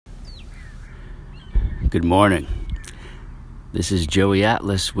Good morning. This is Joey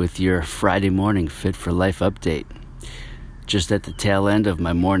Atlas with your Friday morning Fit for Life update. Just at the tail end of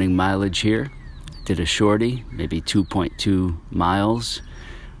my morning mileage here. Did a shorty, maybe 2.2 miles.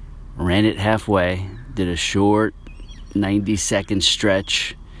 Ran it halfway. Did a short 90-second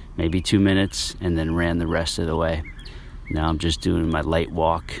stretch, maybe 2 minutes, and then ran the rest of the way. Now I'm just doing my light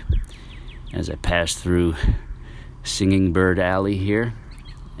walk as I pass through Singing Bird Alley here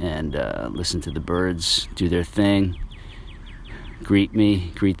and listen to the birds do their thing, greet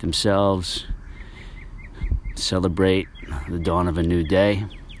me, greet themselves, celebrate the dawn of a new day.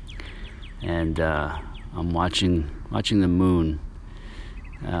 And I'm watching the moon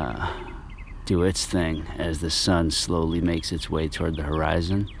do its thing as the sun slowly makes its way toward the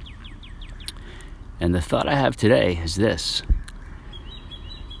horizon. And the thought I have today is this: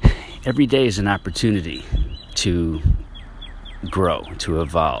 every day is an opportunity to grow, to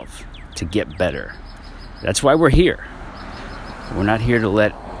evolve, to get better. That's why we're here. We're not here to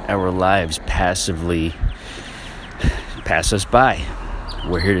let our lives passively pass us by.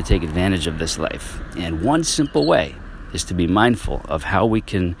 We're here to take advantage of this life. And one simple way is to be mindful of how we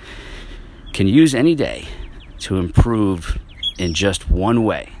can use any day to improve in just one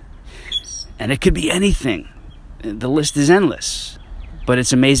way. And it could be anything. The list is endless. But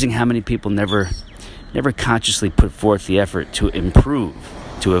it's amazing how many people never consciously put forth the effort to improve,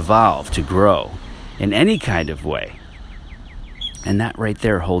 to evolve, to grow in any kind of way. And that right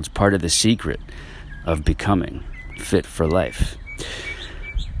there holds part of the secret of becoming fit for life.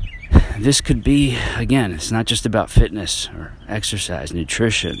 This could be, again, it's not just about fitness or exercise,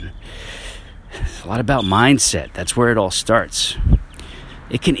 nutrition. It's a lot about mindset. That's where it all starts.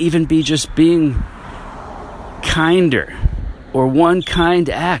 It can even be just being kinder or one kind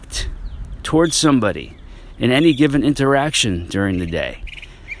act towards somebody in any given interaction during the day.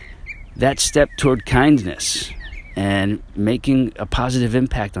 That step toward kindness and making a positive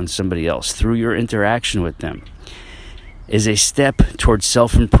impact on somebody else through your interaction with them is a step towards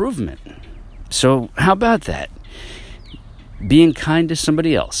self-improvement. So how about that? Being kind to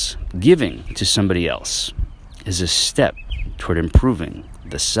somebody else, giving to somebody else, is a step toward improving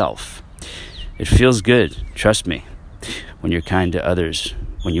the self. It feels good, trust me, when you're kind to others,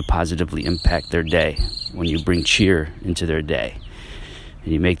 when you positively impact their day, when you bring cheer into their day,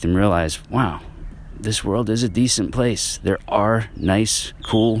 and you make them realize, wow, this world is a decent place. There are nice,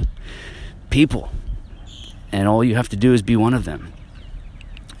 cool people, and all you have to do is be one of them.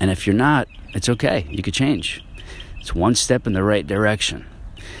 And if you're not, it's okay. You could change. It's one step in the right direction.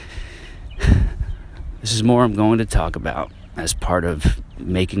 This is more I'm going to talk about as part of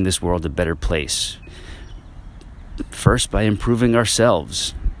making this world a better place. First, by improving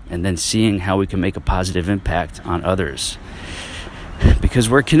ourselves, and then seeing how we can make a positive impact on others. Because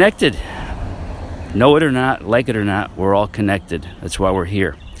we're connected. Know it or not, like it or not, we're all connected. That's why we're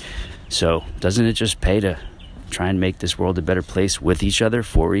here. So, doesn't it just pay to try and make this world a better place with each other,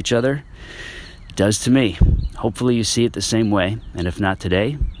 for each other? It does to me. Hopefully you see it the same way. And if not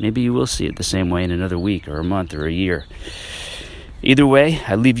today, maybe you will see it the same way in another week or a month or a year. Either way,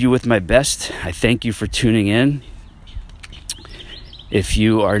 I leave you with my best. I thank you for tuning in. If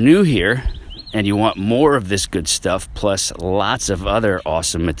you are new here and you want more of this good stuff, plus lots of other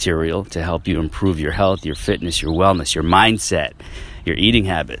awesome material to help you improve your health, your fitness, your wellness, your mindset, your eating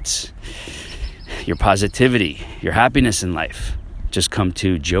habits, your positivity, your happiness in life, just come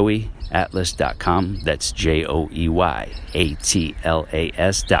to joeyatlas.com. That's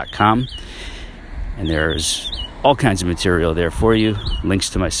JOEYATLAS.com. And there's all kinds of material there for you. Links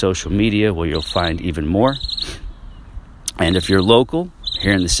to my social media where you'll find even more. And if you're local,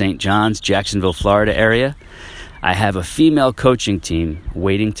 here in the St. John's, Jacksonville, Florida area, I have a female coaching team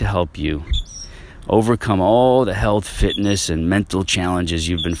waiting to help you overcome all the health, fitness, and mental challenges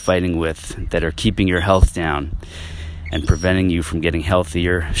you've been fighting with that are keeping your health down and preventing you from getting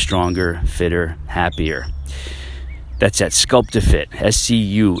healthier, stronger, fitter, happier. That's at Sculptafit,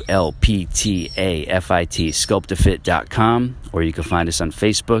 SCULPTAFIT, Sculptafit.com, or you can find us on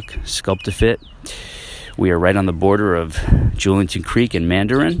Facebook, Sculptafit. We are right on the border of Julington Creek and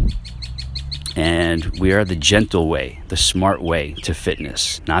Mandarin, and we are the gentle way, the smart way to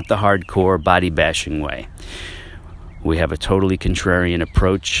fitness, not the hardcore body-bashing way. We have a totally contrarian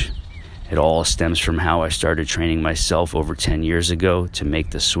approach. It all stems from how I started training myself over 10 years ago to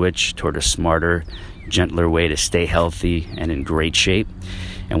make the switch toward a smarter, gentler way to stay healthy and in great shape.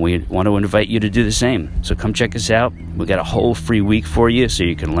 And we want to invite you to do the same. So come check us out. We got a whole free week for you so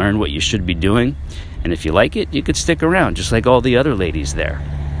you can learn what you should be doing. And if you like it, you could stick around just like all the other ladies there.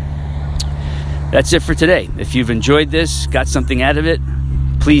 That's it for today. If you've enjoyed this, got something out of it,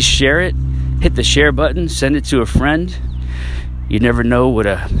 please share it. hit the share button, send it to a friend. You never know what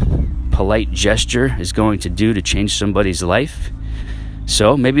a polite gesture is going to do to change somebody's life.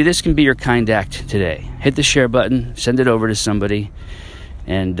 So maybe this can be your kind act today. Hit the share button, send it over to somebody,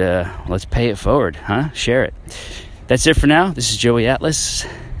 and let's pay it forward, huh? Share it. That's it for now. This is Joey Atlas.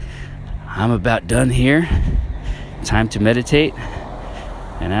 I'm about done here. Time to meditate,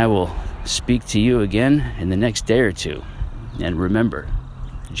 and I will speak to you again in the next day or two. And remember,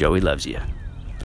 Joey loves you.